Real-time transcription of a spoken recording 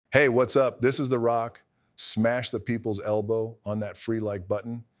Hey, what's up? This is The Rock. Smash the people's elbow on that free like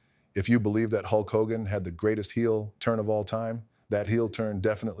button. If you believe that Hulk Hogan had the greatest heel turn of all time, that heel turn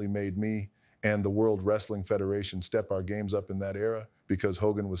definitely made me and the World Wrestling Federation step our games up in that era because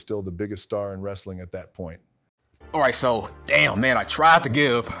Hogan was still the biggest star in wrestling at that point. All right, so damn, man, I tried to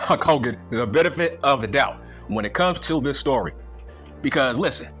give Hulk Hogan the benefit of the doubt when it comes to this story. Because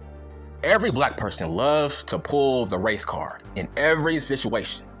listen, every black person loves to pull the race card in every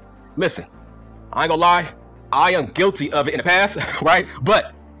situation. Listen, I ain't gonna lie, I am guilty of it in the past, right?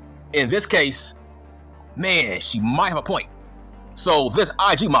 But in this case, man, she might have a point. So this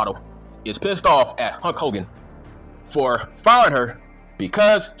IG model is pissed off at Hulk Hogan for firing her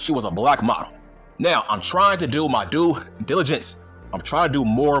because she was a black model. Now, I'm trying to do my due diligence. I'm trying to do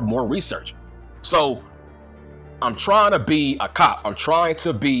more research. So I'm trying to be a cop. I'm trying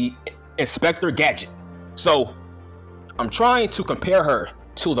to be Inspector Gadget. So I'm trying to compare her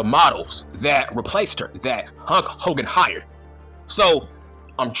to the models that replaced her, that Hulk Hogan hired. So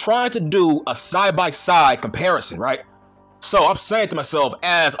I'm trying to do a side-by-side comparison, right? So I'm saying to myself,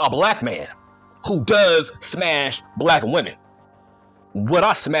 as a black man who does smash black women, would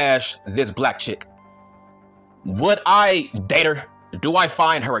I smash this black chick? Would I date her? Do I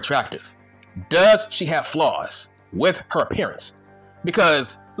find her attractive? Does she have flaws with her appearance?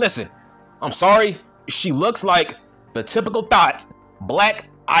 Because, listen, I'm sorry, she looks like the typical thought black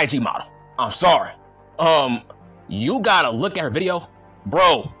IG model. I'm sorry. You gotta look at her video.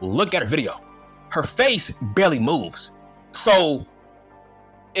 Bro, look at her video. Her face barely moves. So,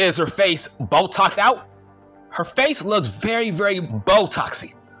 is her face Botoxed out? Her face looks very, very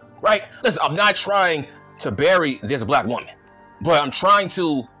Botoxy, right? Listen, I'm not trying to bury this black woman, but I'm trying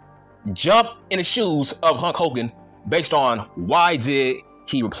to jump in the shoes of Hulk Hogan based on why did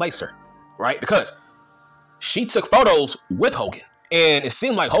he replace her, right? Because she took photos with Hogan and it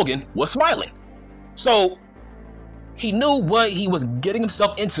seemed like Hogan was smiling. So he knew what he was getting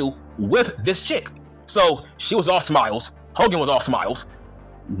himself into with this chick. So she was all smiles. Hogan was all smiles.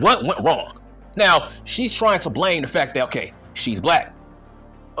 What went wrong? Now, she's trying to blame the fact that, okay, she's black.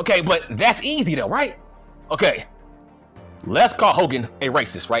 Okay, but that's easy though, right? Okay, let's call Hogan a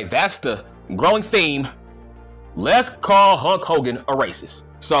racist, right? That's the growing theme. Let's call Hulk Hogan a racist.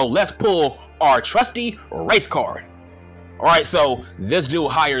 So let's pull our trusty race card. All right, so this dude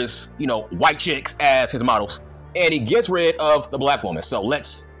hires, white chicks as his models, and he gets rid of the black woman. So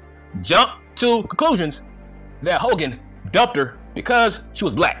let's jump to conclusions that Hogan dumped her because she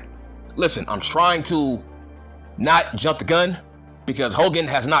was black. Listen, I'm trying to not jump the gun because Hogan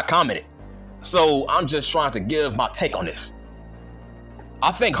has not commented. So I'm just trying to give my take on this.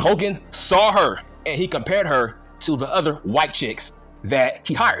 I think Hogan saw her and he compared her to the other white chicks that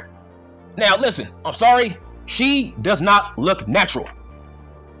he hired. Now listen, I'm sorry, she does not look natural.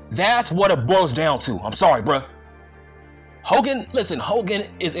 That's what it boils down to. I'm sorry, bruh. Hogan, listen, Hogan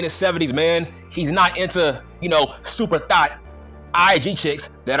is in his 70s, man. He's not into, super thought IG chicks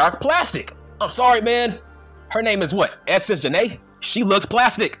that are plastic. I'm sorry, man. Her name is what? Essence Janae? She looks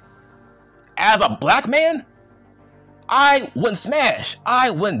plastic. As a black man, I wouldn't smash. I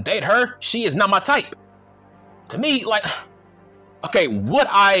wouldn't date her. She is not my type. To me, okay, would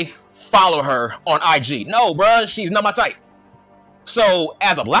I follow her on IG? No, bruh, she's not my type. So,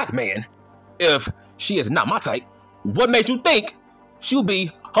 as a black man, if she is not my type, what makes you think she would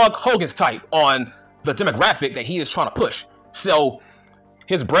be Hulk Hogan's type on the demographic that he is trying to push? So,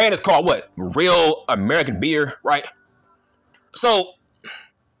 his brand is called what? Real American Beer, right? So,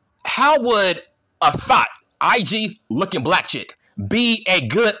 how would a thought IG looking black chick be a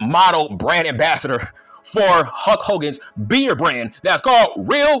good model brand ambassador for Hulk Hogan's beer brand that's called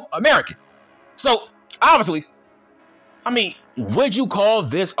Real American? So obviously, would you call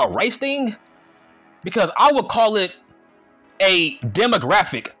this a race thing? Because I would call it a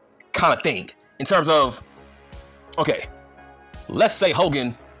demographic kind of thing in terms of, okay, let's say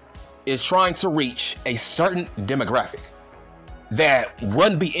Hogan is trying to reach a certain demographic that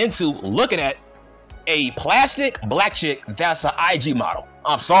wouldn't be into looking at a plastic black chick that's an IG model.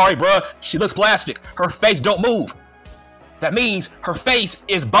 I'm sorry, bruh. She looks plastic. Her face don't move. That means her face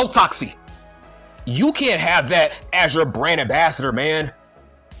is Botoxy. You can't have that as your brand ambassador, man.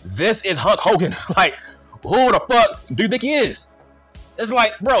 This is Hulk Hogan. Who the fuck do you think he is? It's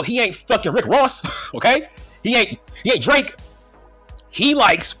like, bro, he ain't fucking Rick Ross, okay? He ain't Drake. He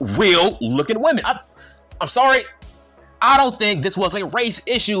likes real looking women. I'm sorry. I don't think this was a race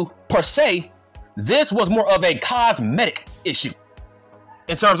issue per se. This was more of a cosmetic issue.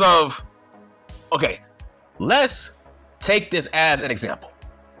 In terms of, okay, let's take this as an example,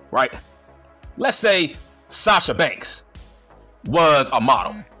 right? Let's say Sasha Banks was a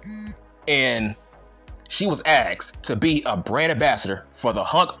model, and she was asked to be a brand ambassador for the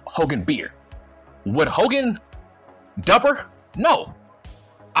Hulk Hogan beer. Would Hogan dump her? No,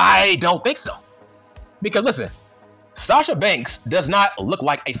 I don't think so. Because listen, Sasha Banks does not look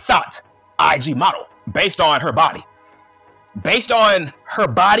like a thought IG model based on her body. Based on her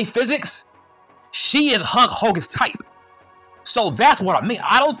body physics, she is Hulk Hogan's type. So that's what I mean.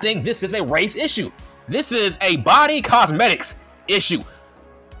 I don't think this is a race issue. This is a body cosmetics issue.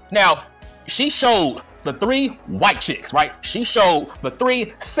 Now, she showed the 3 white chicks, right? She showed the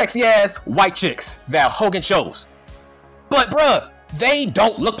 3 sexy ass white chicks that Hogan chose. But bruh, they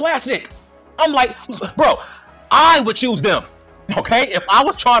don't look plastic. I'm like, bro, I would choose them. Okay? If I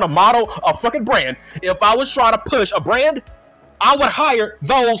was trying to model a fucking brand, if I was trying to push a brand, I would hire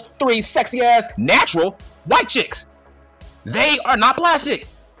those 3 sexy ass natural white chicks. They are not plastic.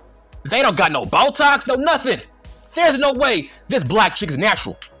 They don't got no Botox, no nothing. There's no way this black chick is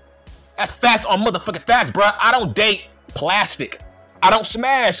natural. That's facts on motherfucking facts, bruh. I don't date plastic. I don't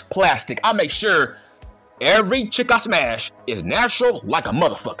smash plastic. I make sure every chick I smash is natural like a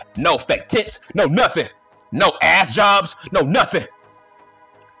motherfucker. No fake tits, no nothing. No ass jobs, no nothing.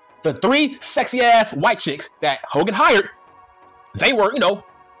 The 3 sexy ass white chicks that Hogan hired, they were,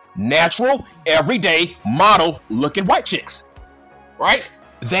 natural, everyday, model looking white chicks, right?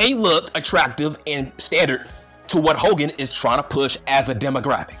 They looked attractive and standard to what Hogan is trying to push as a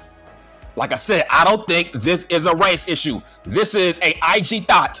demographic. Like I said, I don't think this is a race issue. This is a IG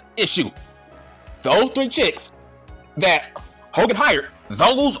thought issue. Those 3 chicks that Hogan hired,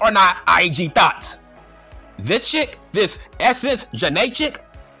 those are not IG thoughts. This chick, this Essence Janae chick,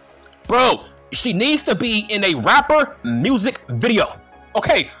 bro, she needs to be in a rapper music video.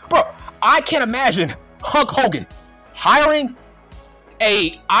 Okay, bro, I can't imagine Hulk Hogan hiring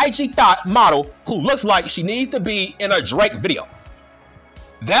a IG thought model who looks like she needs to be in a Drake video.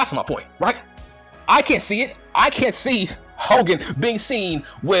 That's my point, right? I can't see it. I can't see Hogan being seen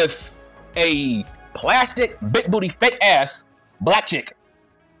with a plastic, big booty, fake ass black chick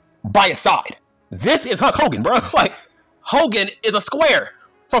by his side. This is Hulk Hogan, bro. Like, Hogan is a square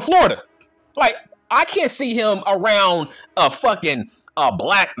from Florida. Like, I can't see him around a fucking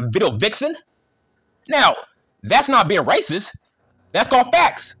black video vixen. Now, that's not being racist. That's called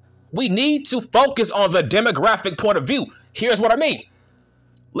facts. We need to focus on the demographic point of view. Here's what I mean.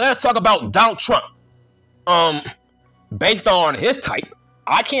 Let's talk about Donald Trump. Based on his type,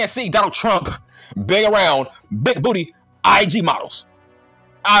 I can't see Donald Trump being around big booty IG models.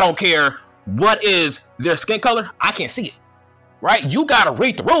 I don't care what is their skin color. I can't see it, right? You gotta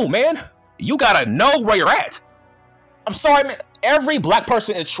read the room, man. You gotta know where you're at. I'm sorry, man. Every black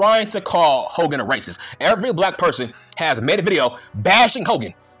person is trying to call Hogan a racist. Every black person has made a video bashing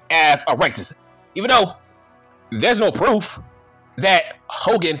Hogan as a racist, even though there's no proof that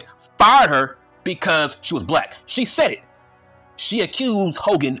Hogan fired her because she was black. She said it. She accused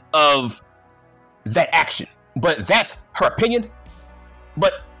Hogan of that action, but that's her opinion.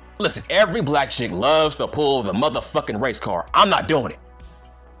 But listen, every black chick loves to pull the motherfucking race car. I'm not doing it.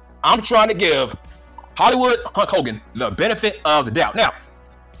 I'm trying to give Hollywood Hulk Hogan the benefit of the doubt. Now,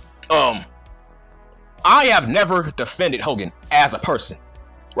 I have never defended Hogan as a person,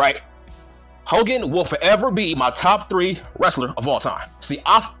 right? Hogan will forever be my top 3 wrestler of all time. See,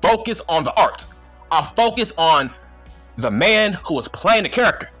 I focus on the art. I focus on the man who is playing the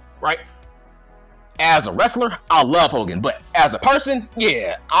character, right? As a wrestler, I love Hogan, but as a person,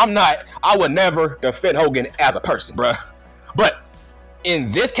 yeah, I would never defend Hogan as a person, bruh. But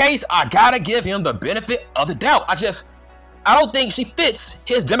in this case, I gotta give him the benefit of the doubt. I don't think she fits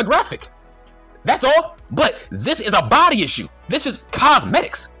his demographic. That's all. But this is a body issue. This is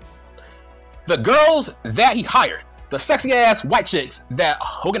cosmetics. The girls that he hired, the sexy ass white chicks that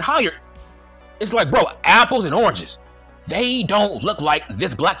Hogan hired, it's like, bro, apples and oranges. They don't look like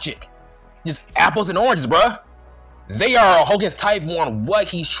this black chick. Just apples and oranges, bruh. They are Hogan's type on what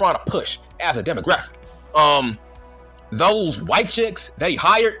he's trying to push as a demographic. Those white chicks that he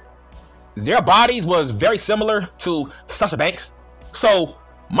hired, their bodies was very similar to Sasha Banks. So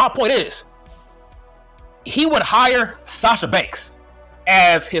my point is, he would hire Sasha Banks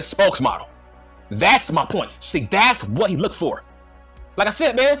as his spokesmodel. That's my point. See, that's what he looks for. Like I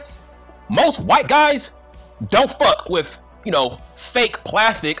said, man, most white guys don't fuck with, fake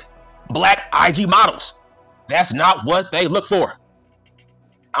plastic black IG models. That's not what they look for.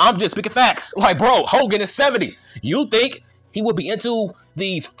 I'm just speaking facts. Like, bro, Hogan is 70. You think he would be into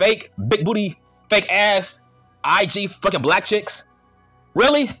these fake big booty, fake ass IG fucking black chicks?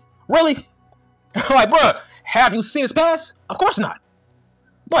 Really? Really? Like, bro, have you seen his past? Of course not.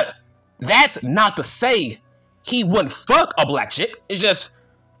 But that's not to say he wouldn't fuck a black chick. It's just,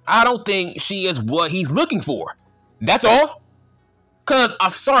 I don't think she is what he's looking for. That's all. Because I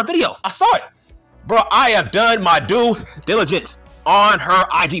saw a video. I saw it. Bro, I have done my due diligence on her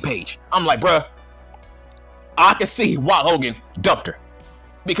IG page. I'm like, bro, I can see why Hogan dumped her.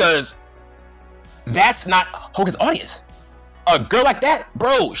 Because that's not Hogan's audience. A girl like that,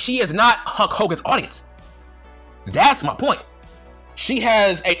 bro, she is not Hulk Hogan's audience. That's my point. She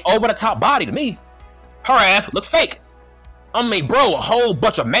has a over-the-top body to me. Her ass looks fake. I mean, bro, a whole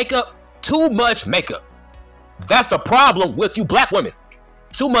bunch of makeup. Too much makeup. That's the problem with you black women.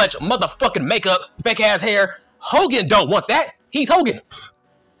 Too much motherfucking makeup, fake ass hair. Hogan don't want that. He's Hogan.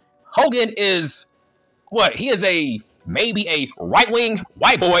 Hogan is what? He is maybe a right-wing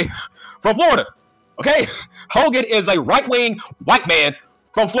white boy from Florida. Okay? Hogan is a right-wing white man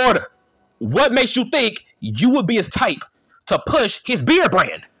from Florida. What makes you think you would be his type to push his beer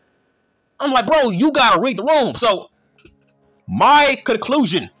brand? I'm like, bro, you gotta read the room. So, my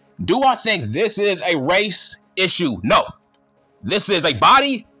conclusion, do I think this is a race issue? No. This is a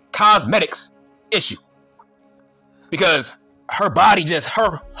body cosmetics issue. Because her body, just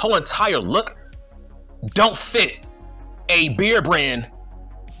her whole entire look, don't fit a beer brand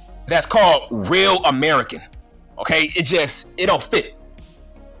that's called Real American. Okay? It don't fit.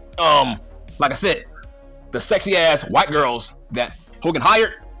 Like I said, the sexy ass white girls that Hogan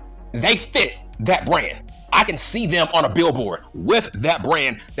hired, they fit that brand. I can see them on a billboard with that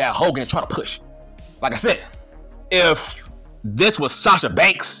brand that Hogan is trying to push. Like I said, if this was Sasha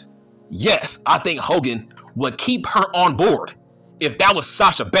Banks, yes, I think Hogan would keep her on board. If that was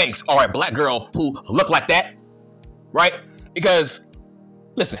Sasha Banks or a black girl who looked like that, right? Because,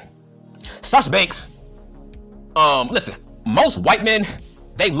 listen, Sasha Banks, listen, most white men,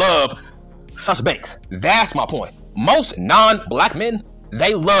 they love Sasha Banks. That's my point. Most non-black men,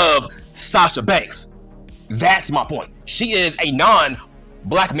 they love Sasha Banks. That's my point. She is a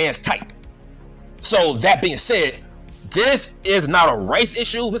non-black man's type. So that being said, this is not a race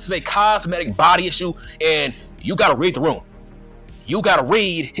issue. This is a cosmetic body issue, and you gotta read the room. You gotta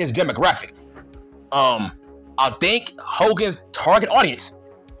read his demographic. I think Hogan's target audience.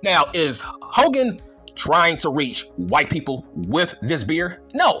 Now, is Hogan trying to reach white people with this beer?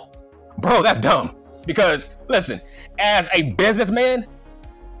 No. Bro, that's dumb. Because, listen, as a businessman,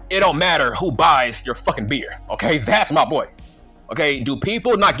 it don't matter who buys your fucking beer. Okay, that's my point. Okay, do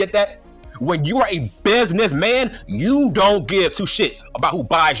people not get that? When you are a businessman, you don't give two shits about who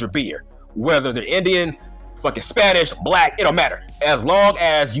buys your beer. Whether they're Indian, fucking Spanish, black, it don't matter. As long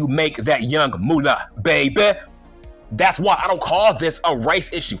as you make that young moolah, baby. That's why I don't call this a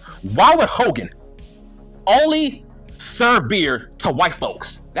race issue. Why would Hogan only serve beer to white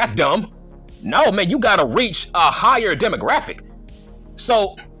folks? That's dumb. No, man, you gotta reach a higher demographic.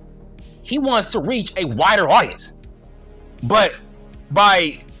 So, he wants to reach a wider audience. But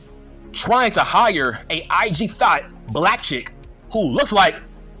by trying to hire a IG thought black chick who looks like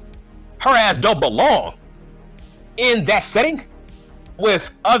her ass don't belong in that setting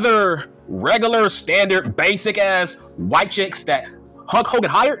with other regular, standard, basic ass white chicks that Hulk Hogan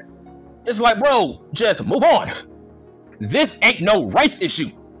hired, it's like, bro, just move on. This ain't no race issue.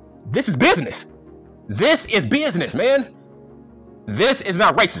 This is business. This is business, man. This is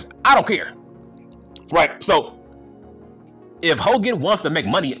not racist. I don't care. Right? So, if Hogan wants to make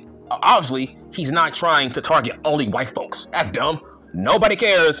money, obviously, he's not trying to target only white folks. That's dumb. Nobody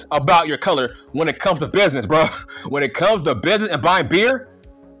cares about your color when it comes to business, bro. When it comes to business and buying beer,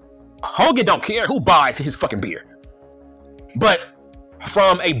 Hogan don't care who buys his fucking beer. But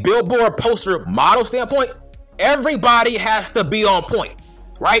from a billboard poster model standpoint, everybody has to be on point,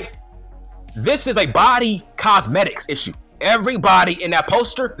 right? This is a body cosmetics issue. Everybody in that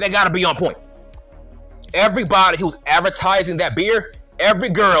poster, they gotta be on point. Everybody who's advertising that beer, every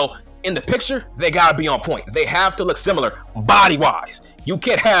girl in the picture, they gotta be on point. They have to look similar body-wise. You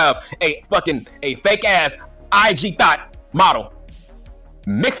can't have a fake ass IG thought model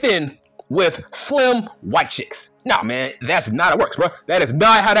mixed in with slim white chicks. Nah, man, that's not how it works, bro. That is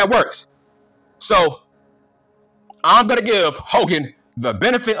not how that works. So, I'm gonna give Hogan the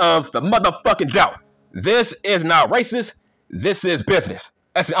benefit of the motherfucking doubt. This is not racist. This is business.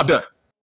 That's it. I'm done.